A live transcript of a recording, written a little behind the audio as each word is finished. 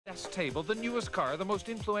Best table, the newest car, the most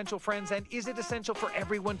influential friends, and is it essential for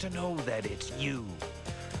everyone to know that it's you?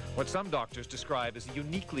 What some doctors describe as a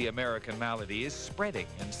uniquely American malady is spreading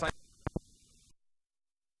and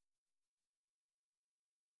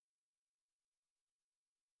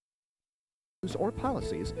or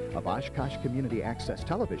policies of Oshkosh Community Access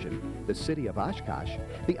Television, the City of Oshkosh,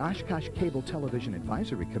 the Oshkosh Cable Television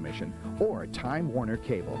Advisory Commission, or Time Warner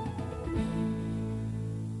Cable.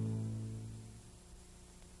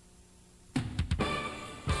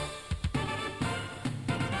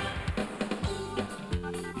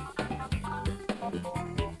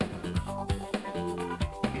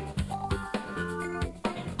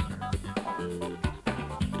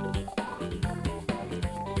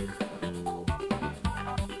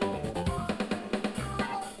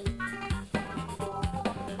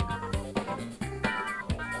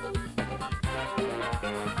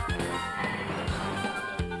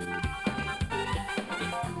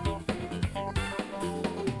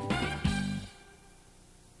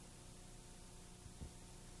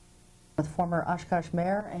 With former Oshkosh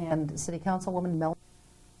Mayor and City Councilwoman Melanie.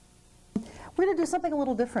 We're going to do something a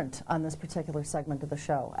little different on this particular segment of the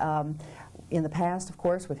show. In the past, of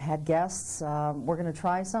course, we've had guests. We're going to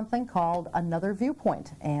try something called Another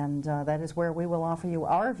Viewpoint, and that is where we will offer you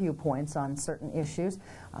our viewpoints on certain issues,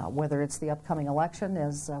 whether it's the upcoming election,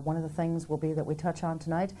 as one of the things will be that we touch on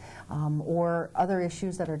tonight, or other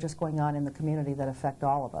issues that are just going on in the community that affect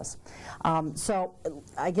all of us. So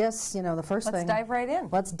I guess, you know, the first thing... Let's dive right in.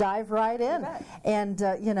 Let's dive right in. And,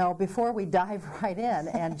 you know, before we dive right in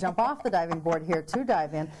and jump off the diving board here to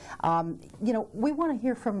dive in, you know, we want to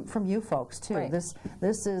hear from you folks, too. Right.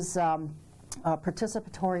 This is a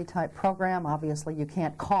participatory type program. Obviously, you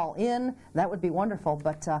can't call in. That would be wonderful,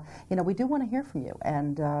 but you know, we do want to hear from you.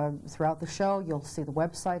 And throughout the show, you'll see the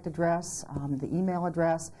website address, the email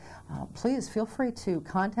address. Please feel free to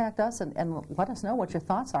contact us and let us know what your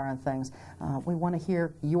thoughts are on things. We want to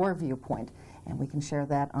hear your viewpoint, and we can share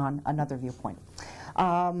that on Another Viewpoint.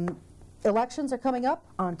 Elections are coming up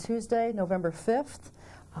on Tuesday, November 5th.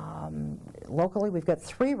 Locally, we've got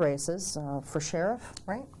 3 races for sheriff,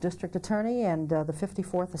 right, district attorney, and the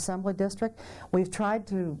 54th Assembly District. We've tried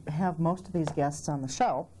to have most of these guests on the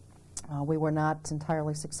show. We were not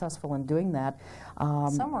entirely successful in doing that.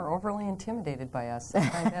 Some were overly intimidated by us. I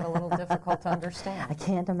find that a little difficult to understand. I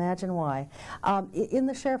can't imagine why. In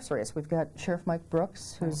the sheriff's race, we've got Sheriff Mike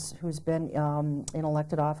Brooks, who's been in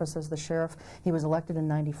elected office as the sheriff. He was elected in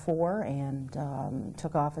 '94 and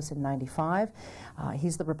took office in '95.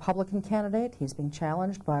 He's the Republican candidate. He's being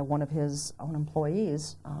challenged by one of his own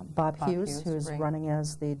employees, Bob Hughes, who's running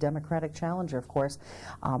as the Democratic challenger, of course.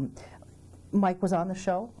 Mike was on the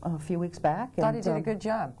show a few weeks back. I thought he did a good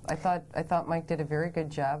job. I thought Mike did a very good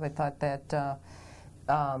job. I thought that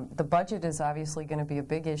the budget is obviously going to be a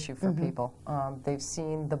big issue for people. They've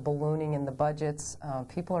seen the ballooning in the budgets.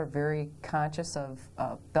 People are very conscious of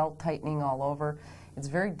belt tightening all over. It's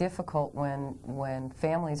very difficult when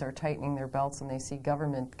families are tightening their belts and they see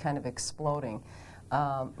government kind of exploding.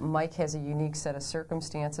 Mike has a unique set of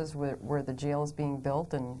circumstances where the jail is being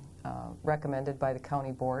built and recommended by the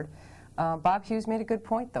county board. Bob Hughes made a good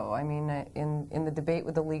point, though. I mean, in the debate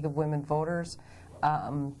with the League of Women Voters,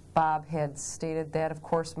 Bob had stated that, of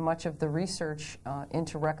course, much of the research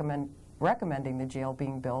into recommending the jail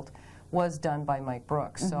being built was done by Mike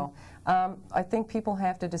Brooks. So I think people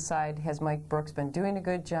have to decide, has Mike Brooks been doing a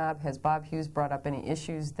good job? Has Bob Hughes brought up any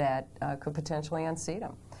issues that could potentially unseat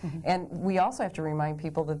him? And we also have to remind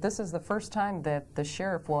people that this is the first time that the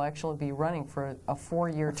sheriff will actually be running for a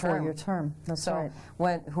 4-year term. 4-year term, that's right.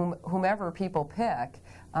 So whomever people pick,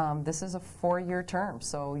 this is a 4-year term,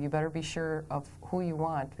 so you better be sure of who you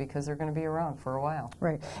want because they're going to be around for a while.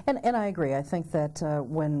 Right, and I agree. I think that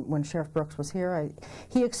when Sheriff Brooks was here,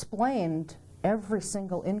 he explained every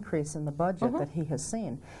single increase in the budget that he has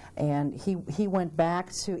seen, and he went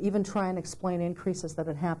back to even try and explain increases that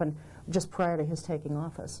had happened just prior to his taking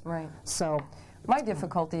office. Right. So my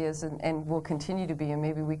difficulty is, and will continue to be, and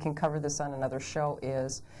maybe we can cover this on another show,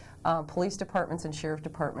 is police departments and sheriff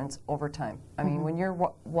departments overtime. I mean, when you're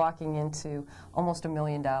walking into almost $1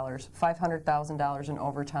 million, $500,000 in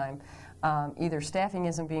overtime, either staffing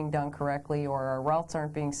isn't being done correctly, or our routes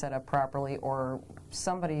aren't being set up properly, or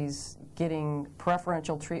somebody's getting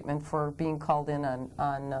preferential treatment for being called in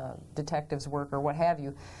on detectives' work or what have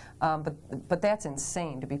you. But that's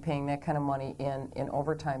insane to be paying that kind of money in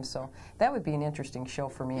overtime. So that would be an interesting show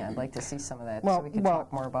for me. I'd like to see some of that so we can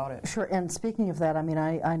talk more about it. Sure, and speaking of that, I mean,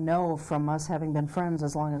 I know from us having been friends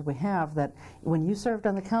as long as we have that when you served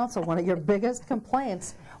on the council, one of your biggest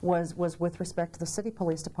complaints was with respect to the city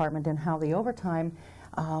police department and how the overtime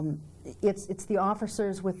it's the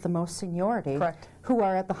officers with the most seniority Correct. who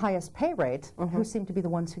are at the highest pay rate who seem to be the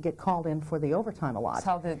ones who get called in for the overtime a lot.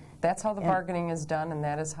 That's how the bargaining is done, and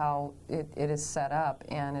that is how it is set up,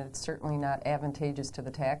 and it's certainly not advantageous to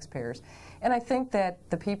the taxpayers. And I think that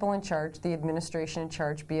the people in charge, the administration in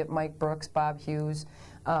charge, be it Mike Brooks, Bob Hughes,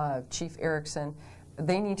 Chief Erickson,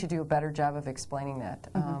 they need to do a better job of explaining that,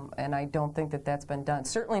 and I don't think that that's been done.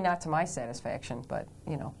 Certainly not to my satisfaction, but,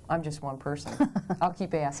 you know, I'm just one person. I'll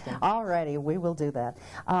keep asking. All righty, we will do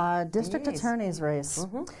that. District Attorney's race.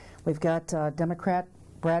 We've got Democrat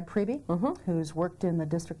Brad Priebe, who's worked in the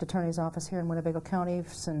District Attorney's office here in Winnebago County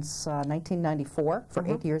since 1994. For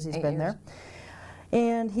 8 years he's been there.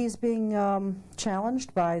 And he's being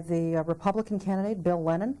challenged by the Republican candidate, Bill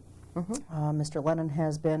Lennon. Mr. Lennon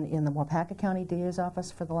has been in the Waupaca County DA's office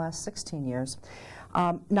for the last 16 years.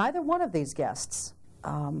 Neither one of these guests,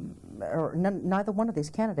 neither one of these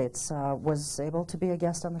candidates was able to be a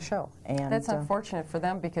guest on the show. And that's unfortunate for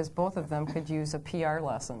them, because both of them could use a PR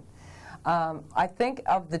lesson. I think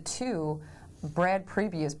of the two, Brad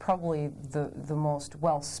Priebe is probably the most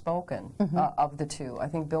well-spoken of the two. I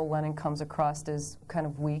think Bill Lennon comes across as kind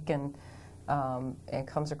of weak and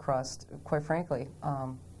comes across, quite frankly,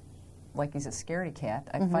 like he's a scaredy cat.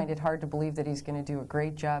 I find it hard to believe that he's going to do a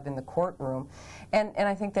great job in the courtroom. And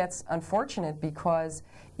I think that's unfortunate because,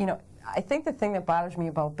 you know, I think the thing that bothers me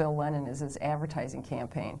about Bill Lennon is his advertising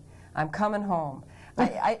campaign. I'm coming home.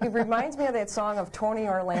 It reminds me of that song of Tony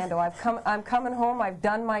Orlando. I'm coming home. I've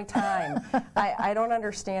done my time. I don't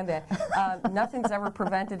understand that. Nothing's ever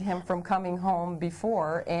prevented him from coming home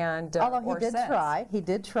before, and although he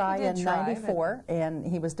did try in '94, and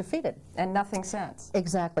he was defeated. And nothing since.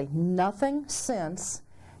 Exactly, nothing since.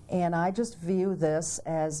 And I just view this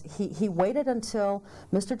as he waited until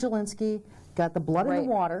Mr. Jelinski got the blood in the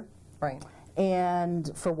water. Right.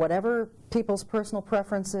 And for whatever people's personal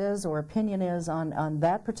preference is or opinion is on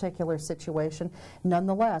that particular situation,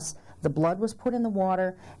 nonetheless, the blood was put in the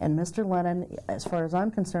water, and Mr. Lennon, as far as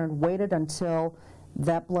I'm concerned, waited until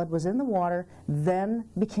that blood was in the water, then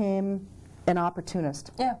became an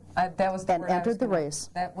opportunist. Yeah, that was the word. And entered the race.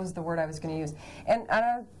 That was the word I was going to use. And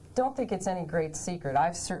I don't think it's any great secret.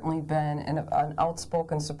 I've certainly been an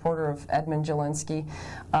outspoken supporter of Edmund Jelinski,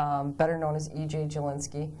 better known as E.J.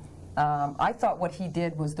 Jelinski. I thought what he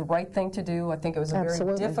did was the right thing to do. I think it was a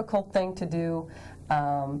very difficult thing to do.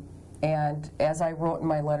 And as I wrote in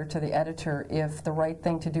my letter to the editor, if the right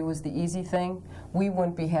thing to do was the easy thing, we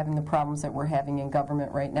wouldn't be having the problems that we're having in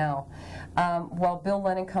government right now. While Bill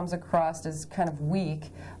Lennon comes across as kind of weak,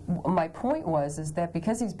 my point is that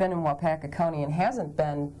because he's been in Waupaca County and hasn't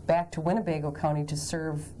been back to Winnebago County to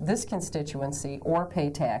serve this constituency or pay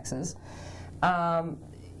taxes,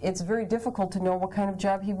 it's very difficult to know what kind of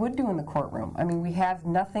job he would do in the courtroom. I mean, we have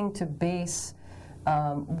nothing to base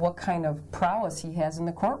what kind of prowess he has in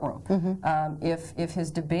the courtroom. If his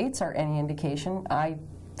debates are any indication, I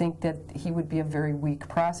think that he would be a very weak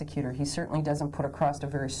prosecutor. He certainly doesn't put across a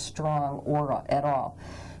very strong aura at all.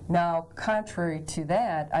 Now, contrary to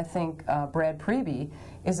that, I think Brad Priebe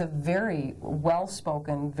is a very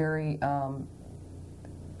well-spoken, very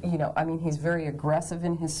you know, I mean, he's very aggressive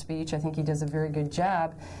in his speech. I think he does a very good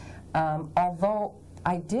job. Although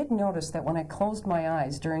I did notice that when I closed my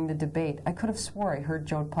eyes during the debate, I could have swore I heard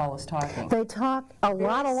Joe Paulus talking. They talk a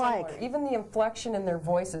lot alike. Similar. Even the inflection in their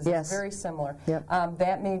voices is very similar.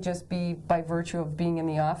 That may just be by virtue of being in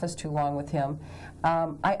the office too long with him.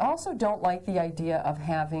 I also don't like the idea of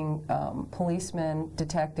having policemen,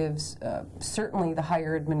 detectives, certainly the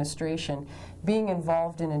higher administration, being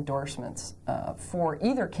involved in endorsements for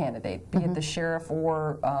either candidate, be it the sheriff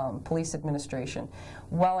or police administration.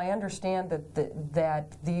 While I understand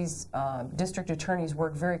that these district attorneys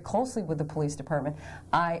work very closely with the police department,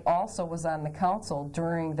 I also was on the council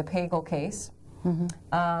during the Pagel case.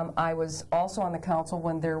 I was also on the council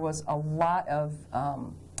when there was a lot of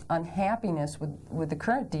unhappiness with the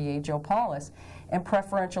current DA, Joe Paulus, and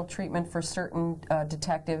preferential treatment for certain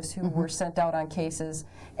detectives who were sent out on cases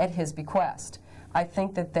at his bequest. I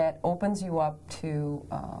think that opens you up to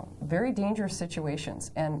very dangerous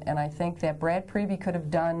situations, and I think that Brad Priebe could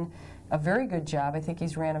have done a very good job. I think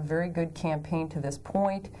he's ran a very good campaign to this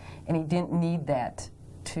point, and he didn't need that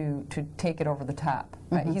to take it over the top.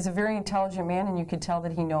 He's a very intelligent man, and you can tell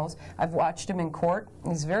that he knows. I've watched him in court.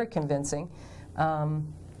 He's very convincing.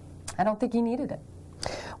 I don't think he needed it.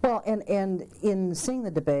 Well, and in seeing the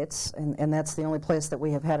debates, and that's the only place that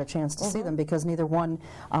we have had a chance to see them, because neither one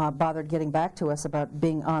bothered getting back to us about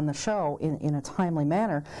being on the show in a timely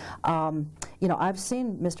manner. You know, I've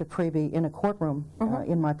seen Mr. Priebe in a courtroom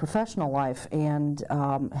in my professional life, and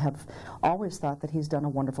have always thought that he's done a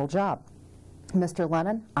wonderful job. Mr.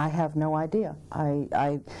 Lennon, I have no idea.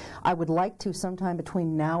 I would like to sometime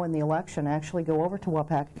between now and the election actually go over to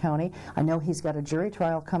Waupaca County. I know he's got a jury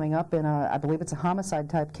trial coming up in I believe it's a homicide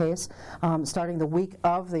type case, starting the week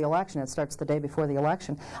of the election. It starts the day before the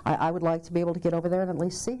election. I would like to be able to get over there and at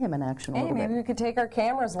least see him in action a little bit. Maybe we could take our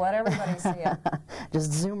cameras, let everybody see it.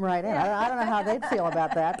 Just zoom right in. I don't know how they'd feel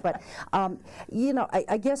about that, but you know,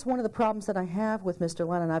 I guess one of the problems that I have with Mr.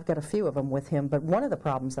 Lennon, I've got a few of them with him, but one of the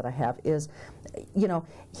problems that I have is, you know,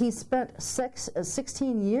 he spent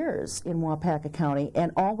 16 years in Waupaca County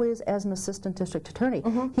and always as an assistant district attorney.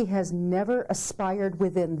 He has never aspired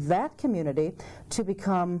within that community to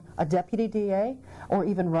become a deputy DA or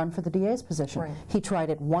even run for the DA's position. Right. He tried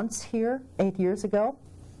it once here 8 years ago.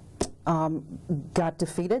 Got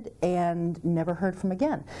defeated and never heard from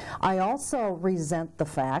again. I also resent the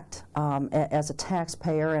fact, as a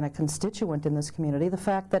taxpayer and a constituent in this community, the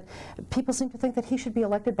fact that people seem to think that he should be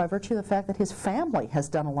elected by virtue of the fact that his family has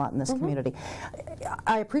done a lot in this community.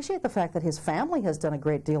 I appreciate the fact that his family has done a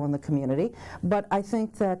great deal in the community, but I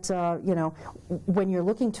think that, you know, when you're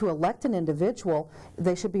looking to elect an individual,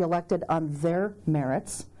 they should be elected on their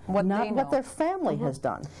merits. Not what their family has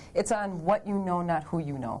done. It's on what you know, not who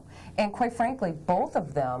you know. And quite frankly, both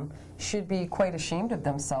of them should be quite ashamed of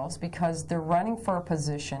themselves because they're running for a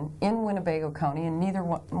position in Winnebago County and neither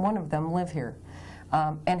one of them live here.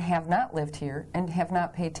 And have not lived here and have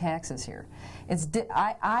not paid taxes here.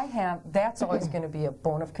 That's always going to be a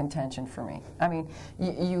bone of contention for me. I mean,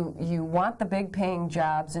 you want the big paying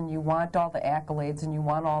jobs and you want all the accolades and you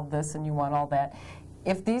want all this and you want all that.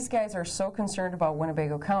 If these guys are so concerned about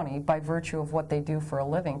Winnebago County by virtue of what they do for a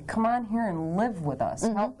living, come on here and live with us.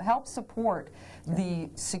 Help support the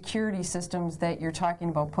security systems that you're talking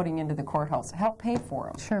about putting into the courthouse. Help pay for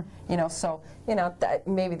them. Sure. You know, so, you know,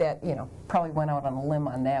 maybe that, you know, probably went out on a limb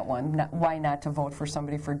on that one. Why not to vote for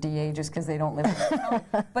somebody for DA just because they don't live in the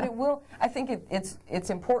county? But it will, I think it's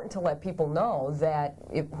important to let people know that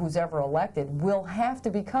who's ever elected will have to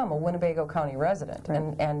become a Winnebago County resident.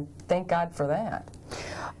 Right. And thank God for that.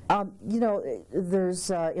 You know, there's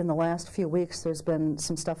in the last few weeks there's been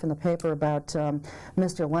some stuff in the paper about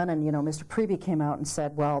Mr. Lennon. You know, Mr. Priebe came out and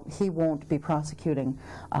said, well, he won't be prosecuting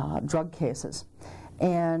drug cases.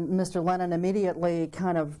 And Mr. Lennon immediately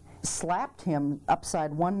kind of slapped him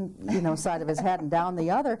upside one, you know, side of his head and down the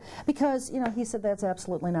other because, you know, he said that's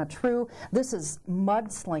absolutely not true. This is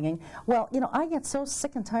mudslinging. Well, you know, I get so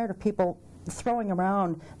sick and tired of people throwing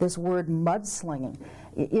around this word mudslinging.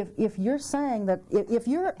 If you're saying that, if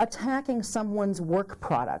you're attacking someone's work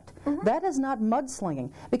product, that is not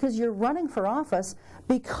mudslinging because you're running for office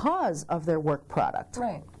because of their work product.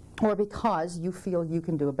 Right. Or because you feel you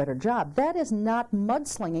can do a better job. That is not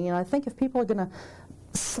mudslinging, and I think if people are going to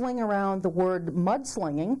sling around the word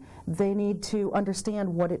mudslinging, they need to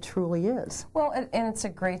understand what it truly is. Well, and it's a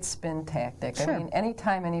great spin tactic. Sure. I mean,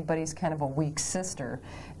 anytime anybody's kind of a weak sister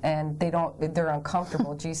and they're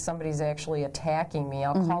uncomfortable, geez, somebody's actually attacking me,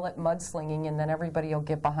 I'll call it mudslinging and then everybody will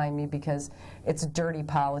get behind me because it's dirty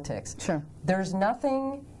politics. Sure. There's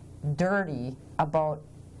nothing dirty about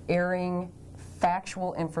airing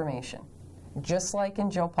factual information, just like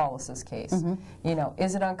in Joe Paulus's case. You know,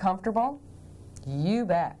 is it uncomfortable? You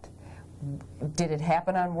bet. Did it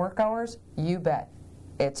happen on work hours? You bet.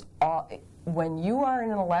 It's all. When you are in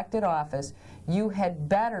an elected office, you had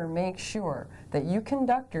better make sure that you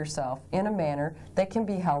conduct yourself in a manner that can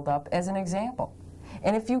be held up as an example.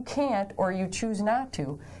 And if you can't or you choose not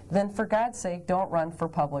to, then for God's sake, don't run for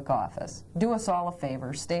public office. Do us all a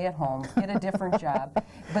favor. Stay at home. Get a different job.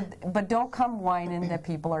 But don't come whining that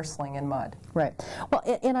people are slinging mud. Right.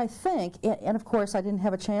 Well, and I think, and of course I didn't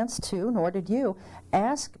have a chance to, nor did you,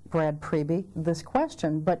 ask Brad Priebe this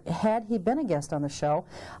question, but had he been a guest on the show,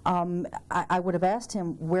 I would have asked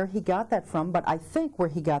him where he got that from, but I think where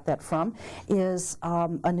he got that from is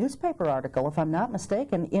a newspaper article, if I'm not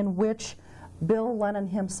mistaken, in which Bill Lennon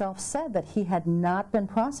himself said that he had not been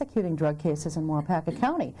prosecuting drug cases in Waupaca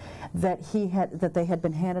County, that they had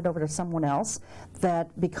been handed over to someone else,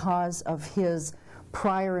 that because of his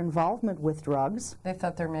prior involvement with drugs. They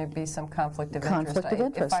thought there may be some conflict of interest.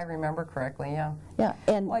 If I remember correctly, yeah. Yeah,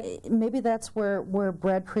 and maybe that's where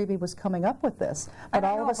Brad Priebe was coming up with this. But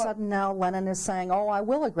all of a sudden now Lennon is saying, oh, I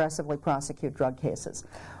will aggressively prosecute drug cases.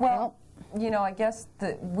 Well, you know, I guess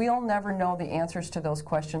we'll never know the answers to those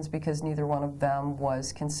questions because neither one of them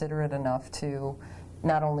was considerate enough to,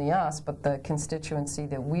 not only us, but the constituency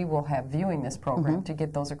that we will have viewing this program to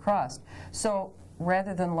get those across. So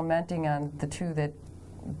rather than lamenting on the two that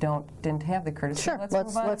didn't have the courtesy. Sure,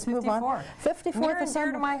 let's move on. 54th Near and Assembly.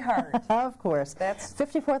 dear to my heart. Of course. That's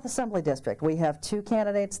 54th Assembly District. We have two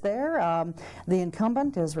candidates there. The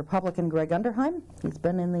incumbent is Republican Greg Underheim. He's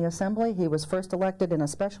been in the Assembly. He was first elected in a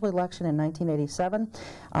special election in 1987.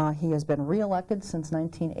 He has been re-elected since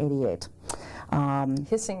 1988.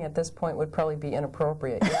 hissing at this point would probably be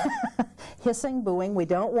inappropriate. Yeah? Hissing, booing, we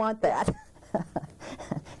don't want that.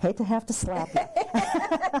 Hate to have to slap you.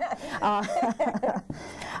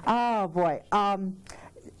 Oh boy.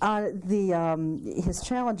 His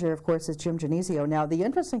challenger, of course, is Jim Genesio. Now, the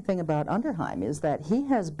interesting thing about Underheim is that he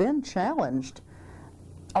has been challenged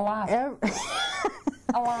a lot.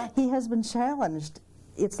 A lot. He has been challenged.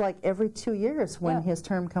 It's like every 2 years when his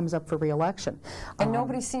term comes up for re-election. And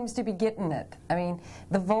nobody seems to be getting it. I mean,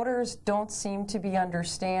 the voters don't seem to be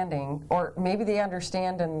understanding, or maybe they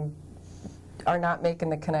understand and are not making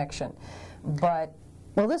the connection. But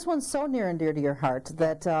well, this one's so near and dear to your heart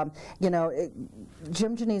that, you know,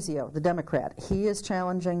 Jim Genesio, the Democrat, he is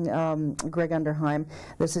challenging Greg Underheim.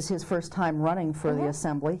 This is his first time running for the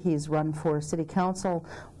Assembly. He's run for City Council.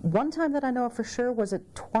 One time that I know of for sure, was it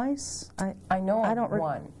twice? I know I don't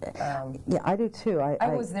one. Yeah, I do too. I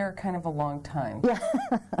was there kind of a long time. Yeah.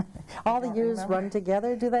 All the years run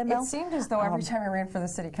together, do they, Mel? It seemed as though every time I ran for the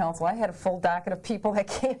City Council, I had a full docket of people that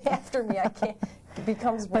came after me. I can't. It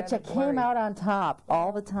becomes but you blurry. Came out on top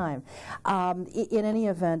all the time. In any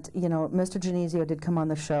event, you know, Mr. Genesio did come on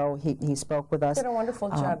the show. He spoke with us. He did a wonderful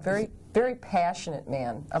job. Very passionate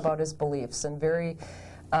man about his beliefs, and very.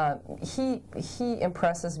 He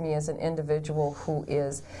impresses me as an individual who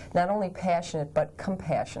is not only passionate but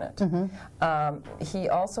compassionate. He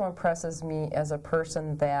also impresses me as a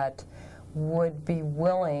person that would be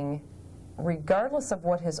willing, regardless of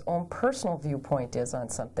what his own personal viewpoint is on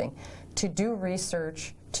something, to do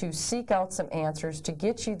research, to seek out some answers, to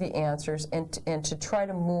get you the answers, and to try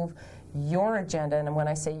to move your agenda, and when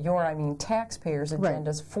I say your, I mean taxpayers'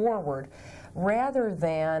 agendas forward, rather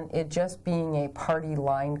than it just being a party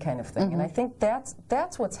line kind of thing. And I think that's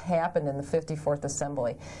what's happened in the 54th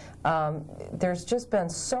Assembly. There's just been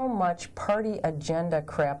so much party agenda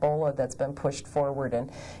crapola that's been pushed forward,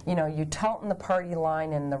 and you know, you tout in the party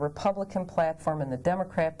line and the Republican platform and the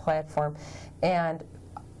Democrat platform, and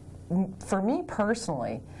for me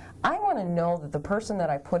personally, I want to know that the person that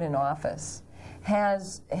I put in office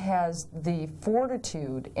has the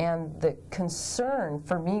fortitude and the concern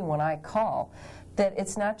for me when I call, that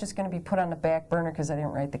it's not just going to be put on the back burner because I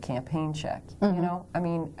didn't write the campaign check. You know, I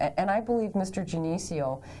mean, and I believe Mr.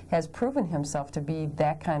 Genesio has proven himself to be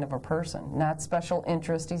that kind of a person. Not special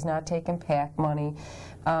interest. He's not taking PAC money.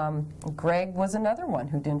 Greg was another one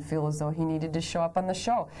who didn't feel as though he needed to show up on the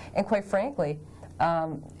show. And quite frankly,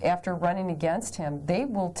 after running against him, they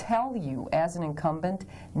will tell you as an incumbent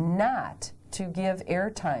not to give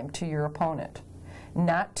airtime to your opponent,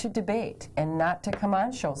 not to debate, and not to come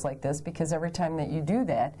on shows like this, because every time that you do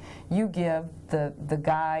that, you give the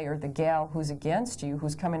guy or the gal who's against you,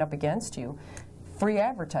 who's coming up against you, free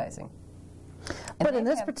advertising. But in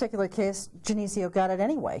this particular case, Genesio got it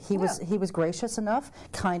anyway. He was gracious enough,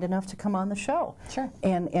 kind enough to come on the show. Sure.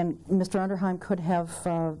 And Mr. Underheim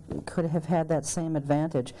could have had that same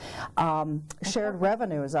advantage. Shared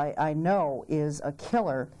revenues, I know, is a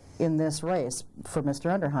killer in this race for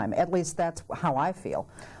Mr. Underheim. At least that's how I feel.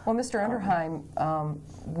 Well, Mr. Underheim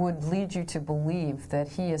would lead you to believe that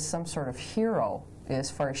he is some sort of hero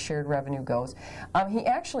as far as shared revenue goes. He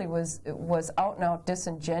actually was out and out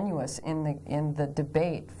disingenuous in the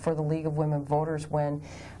debate for the League of Women Voters when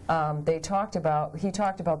he talked about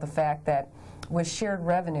the fact that with shared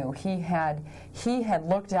revenue, he had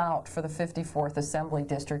looked out for the 54th Assembly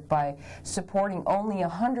District by supporting only a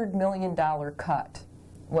 $100 million cut.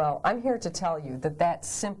 Well, I'm here to tell you that that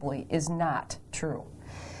simply is not true.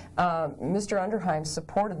 Mr. Underheim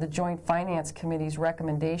supported the Joint Finance Committee's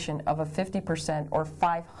recommendation of a 50% or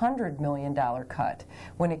 $500 million cut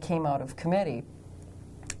when it came out of committee,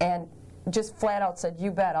 and just flat out said,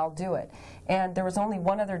 "You bet, I'll do it." And there was only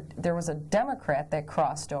there was a Democrat that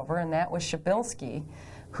crossed over, and that was Shabilsky,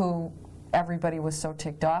 who everybody was so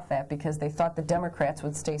ticked off at because they thought the Democrats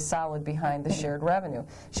would stay solid behind the shared revenue.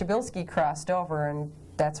 Shabilsky crossed over, and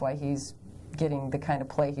that's why he's getting the kind of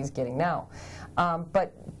play he's getting now.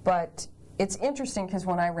 But it's interesting because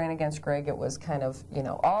when I ran against Greg, it was kind of, you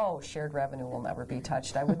know, oh, shared revenue will never be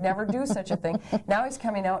touched. I would never do such a thing. Now he's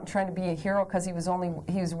coming out and trying to be a hero because he was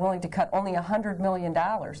willing to cut only $100 million,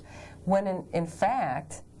 when in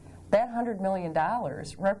fact that $100 million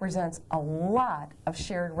represents a lot of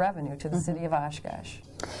shared revenue to the city of Oshkosh.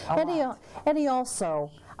 And he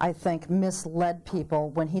also, I think, misled people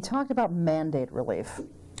when he talked about mandate relief.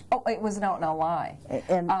 Oh, it was out in a lie.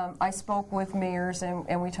 And I spoke with mayors,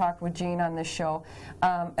 and we talked with Jane on this show.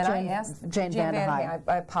 And I asked Jane Van High.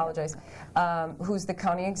 I apologize, who's the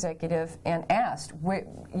county executive, and asked,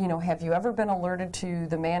 have you ever been alerted to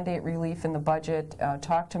the mandate relief in the budget?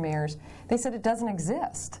 Talked to mayors. They said it doesn't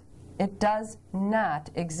exist. It does not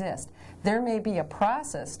exist. There may be a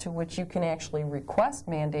process to which you can actually request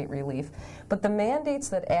mandate relief, but the mandates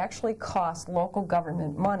that actually cost local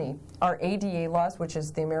government money are ADA laws, which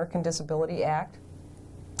is the American Disability Act,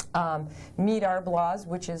 MEDARB laws,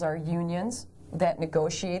 which is our unions that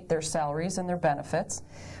negotiate their salaries and their benefits.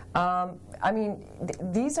 I mean,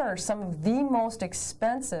 these are some of the most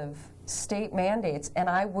expensive state mandates, and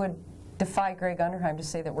I would defy Greg Underheim to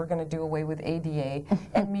say that we're going to do away with ADA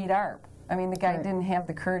and MEDARB. I mean, the guy didn't have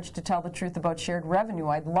the courage to tell the truth about shared revenue.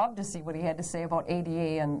 I'd love to see what he had to say about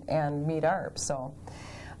ADA and MEDARB. So,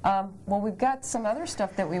 well, we've got some other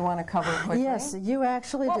stuff that we want to cover quickly. Yes, you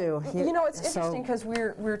actually do. You know, it's interesting because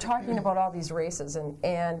we're talking about all these races,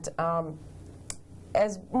 and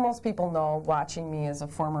as most people know, watching me as a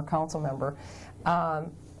former council member,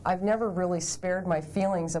 I've never really spared my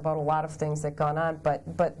feelings about a lot of things that gone on,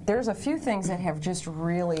 but there's a few things that have just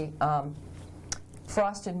really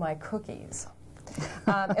frosted my cookies.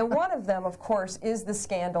 And one of them, of course, is the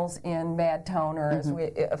scandals in Madtown, or as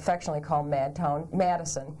we affectionately call Madtown,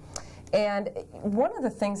 Madison. And one of the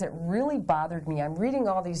things that really bothered me, I'm reading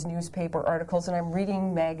all these newspaper articles and I'm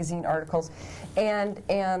reading magazine articles, and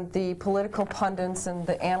the political pundits and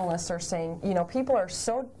the analysts are saying, you know, people are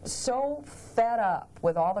so fed up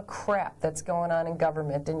with all the crap that's going on in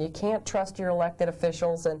government, and you can't trust your elected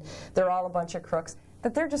officials, and they're all a bunch of crooks,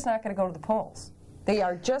 that they're just not going to go to the polls. They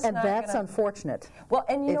are just not going to. And that's unfortunate. Well,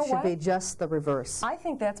 and you know what? It should be just the reverse. I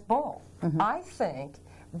think that's bull. I think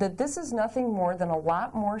that this is nothing more than a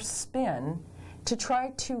lot more spin to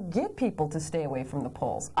try to get people to stay away from the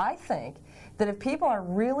polls. I think that if people are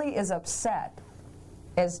really as upset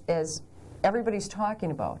as everybody's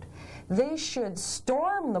talking about, they should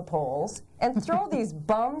storm the polls and throw these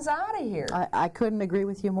bums out of here. I couldn't agree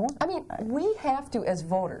with you more. I mean, we have to, as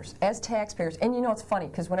voters, as taxpayers, and you know it's funny,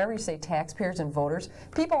 because whenever you say taxpayers and voters,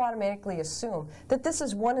 people automatically assume that this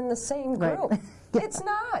is one and the same group. Right. It's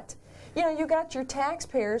not. You know, you got your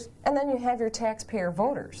taxpayers, and then you have your taxpayer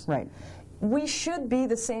voters. Right. We should be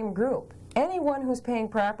the same group. Anyone who's paying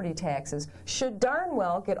property taxes should darn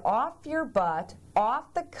well get off your butt,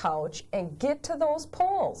 off the couch, and get to those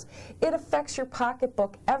polls. It affects your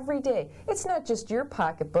pocketbook every day. It's not just your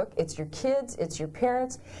pocketbook, it's your kids, it's your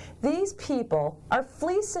parents. These people are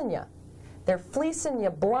fleecing you. They're fleecing you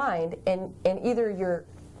blind, and either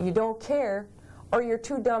you don't care or you're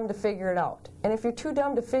too dumb to figure it out. And if you're too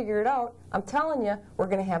dumb to figure it out, I'm telling you, we're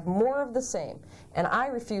going to have more of the same. And I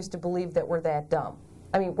refuse to believe that we're that dumb.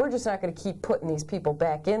 I mean, we're just not going to keep putting these people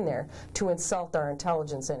back in there to insult our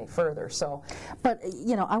intelligence any further. So, but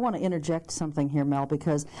you know, I want to interject something here, Mel,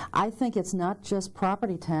 because I think it's not just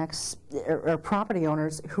property tax or property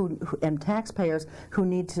owners and taxpayers who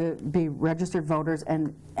need to be registered voters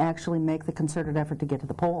and actually make the concerted effort to get to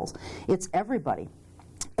the polls. It's everybody.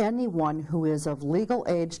 Anyone who is of legal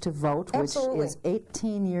age to vote, Absolutely. which is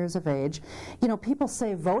 18 years of age. You know, people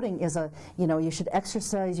say voting is you should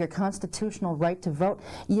exercise your constitutional right to vote.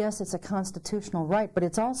 Yes, it's a constitutional right, but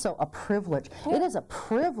it's also a privilege. Yeah. It is a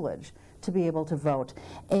privilege to be able to vote.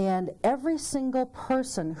 And every single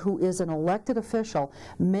person who is an elected official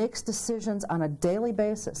makes decisions on a daily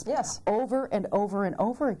basis, yes, over and over and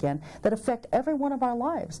over again, that affect every one of our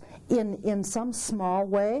lives in some small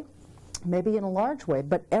way, maybe in a large way,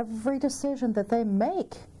 but every decision that they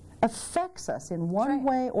make affects us in one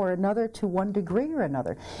way or another, to one degree or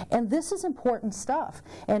another. And this is important stuff.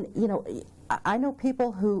 And you know, I know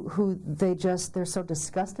people who they're so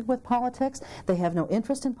disgusted with politics, they have no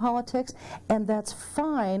interest in politics, and that's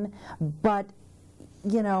fine, but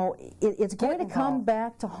you know, it's going to come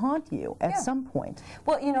back to haunt you at some point.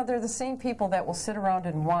 Well, you know, they're the same people that will sit around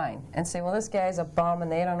and whine and say, well, this guy's a bum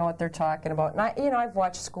and they don't know what they're talking about. And I've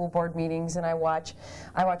watched school board meetings, and I watch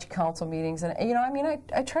council meetings, and you know, I mean,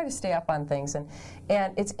 I try to stay up on things, and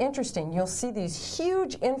it's interesting. You'll see these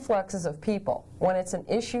huge influxes of people when it's an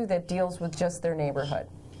issue that deals with just their neighborhood.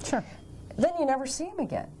 Sure. Then you never see them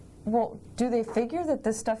again. Well, do they figure that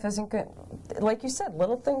this stuff isn't good? Like you said,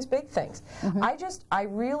 little things, big things. I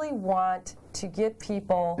really want to get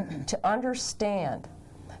people to understand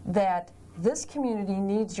that this community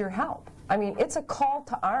needs your help. I mean, it's a call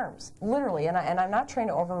to arms, literally, and I'm not trying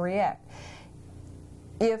to overreact.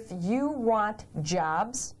 If you want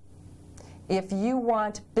jobs, if you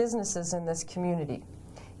want businesses in this community,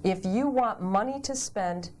 if you want money to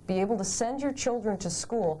spend, be able to send your children to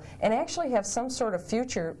school, and actually have some sort of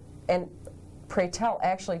future, and pray tell,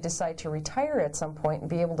 actually decide to retire at some point and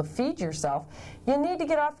be able to feed yourself, you need to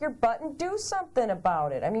get off your butt and do something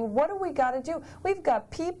about it. I mean, what do we got to do? We've got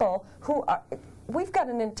people who are, we've got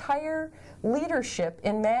an entire leadership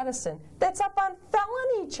in Madison that's up on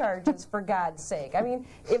felony charges, for God's sake. I mean,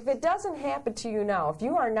 if it doesn't happen to you now, if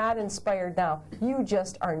you are not inspired now, you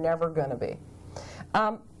just are never going to be.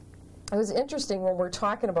 It was interesting when we're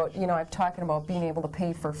talking about, you know, I'm talking about being able to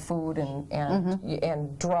pay for food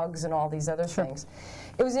and drugs and all these other things.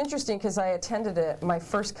 It was interesting because I attended my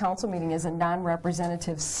first council meeting as a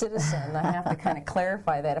non-representative citizen. I have to kind of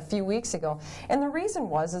clarify that a few weeks ago. And the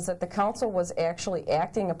reason is that the council was actually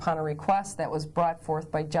acting upon a request that was brought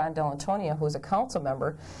forth by John Dell'Antonia, who was a council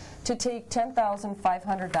member, to take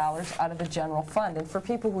 $10,500 out of the general fund. And for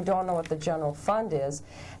people who don't know what the general fund is,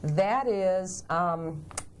 that is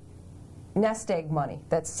nest egg money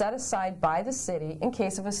that's set aside by the city in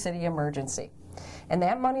case of a city emergency. And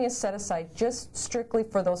that money is set aside just strictly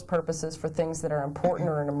for those purposes, for things that are important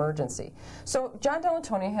or an emergency. So John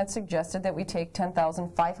Dell'Antonia had suggested that we take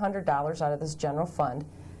 $10,500 out of this general fund.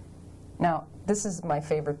 Now, this is my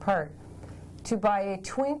favorite part, to buy a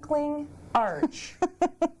twinkling arch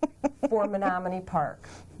for Menominee Park.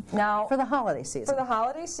 Now, For the holiday season. For the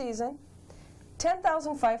holiday season,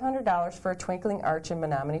 $10,500 for a twinkling arch in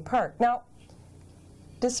Menominee Park. Now,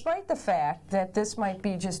 despite the fact that this might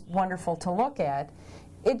be just wonderful to look at,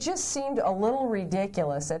 it just seemed a little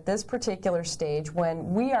ridiculous at this particular stage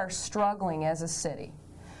when we are struggling as a city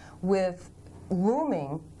with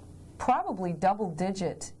looming, probably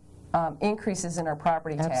double-digit increases in our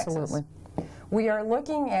property taxes. Absolutely. We are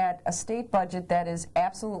looking at a state budget that is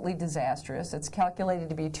absolutely disastrous. It's calculated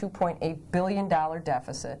to be a $2.8 billion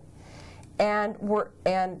deficit. And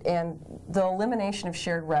the elimination of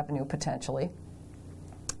shared revenue, potentially.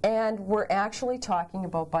 And we're actually talking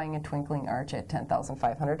about buying a twinkling arch at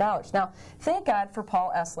 $10,500. Now, thank God for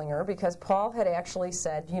Paul Esslinger, because Paul had actually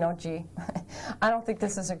said, you know, gee, I don't think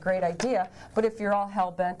this is a great idea, but if you're all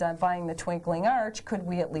hell-bent on buying the twinkling arch, could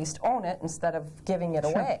we at least own it instead of giving it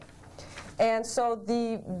away? And so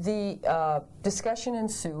the discussion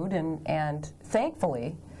ensued, and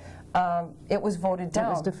thankfully, it was voted down. It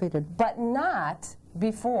was defeated. But not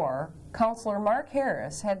before Councilor Mark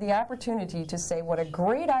Harris had the opportunity to say what a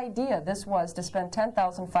great idea this was to spend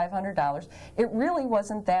 $10,500. It really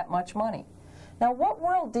wasn't that much money. Now, what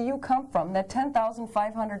world do you come from that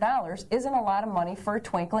 $10,500 isn't a lot of money for a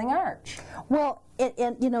twinkling arch? Well,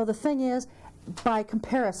 and you know, the thing is, by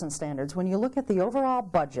comparison standards, when you look at the overall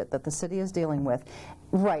budget that the city is dealing with,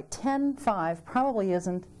 right, 10.5 probably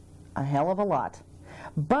isn't a hell of a lot.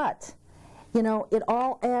 But, you know, it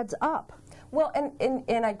all adds up. Well,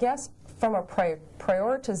 and I guess from a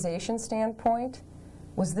prioritization standpoint,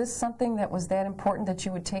 was this something that was that important that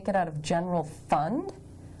you would take it out of general fund?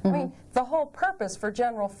 I mean, the whole purpose for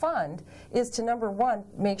general fund is to, number one,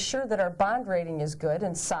 make sure that our bond rating is good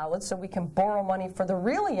and solid so we can borrow money for the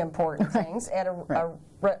really important things at a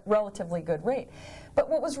relatively good rate. But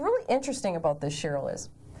what was really interesting about this, Cheryl, is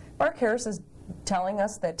Mark Harris is telling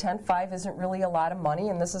us that 10.5 isn't really a lot of money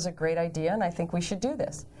and this is a great idea and I think we should do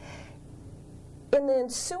this. In the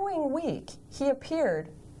ensuing week, he appeared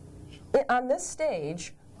on this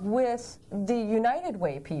stage with the United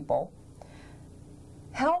Way people,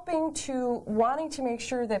 wanting to make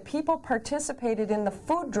sure that people participated in the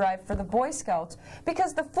food drive for the Boy Scouts,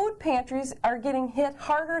 because the food pantries are getting hit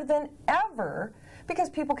harder than ever because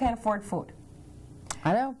people can't afford food.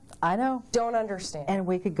 I know. I know. Don't understand. And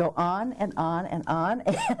we could go on and on and on,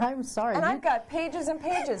 and I'm sorry. And I've got pages and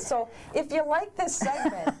pages. So if you like this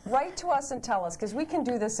segment, write to us and tell us, because we can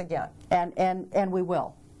do this again. And we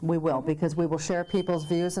will. We will, because we will share people's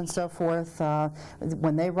views and so forth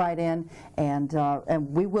when they write in, and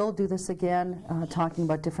we will do this again, talking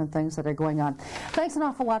about different things that are going on. Thanks an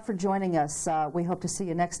awful lot for joining us. We hope to see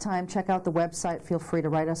you next time. Check out the website. Feel free to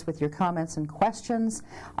write us with your comments and questions.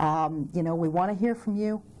 You know, we want to hear from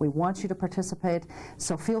you. We want you to participate,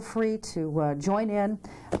 so feel free to join in.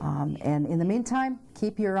 And in the meantime,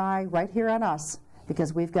 keep your eye right here on us,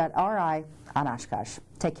 because we've got our eye on Oshkosh.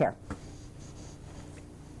 Take care.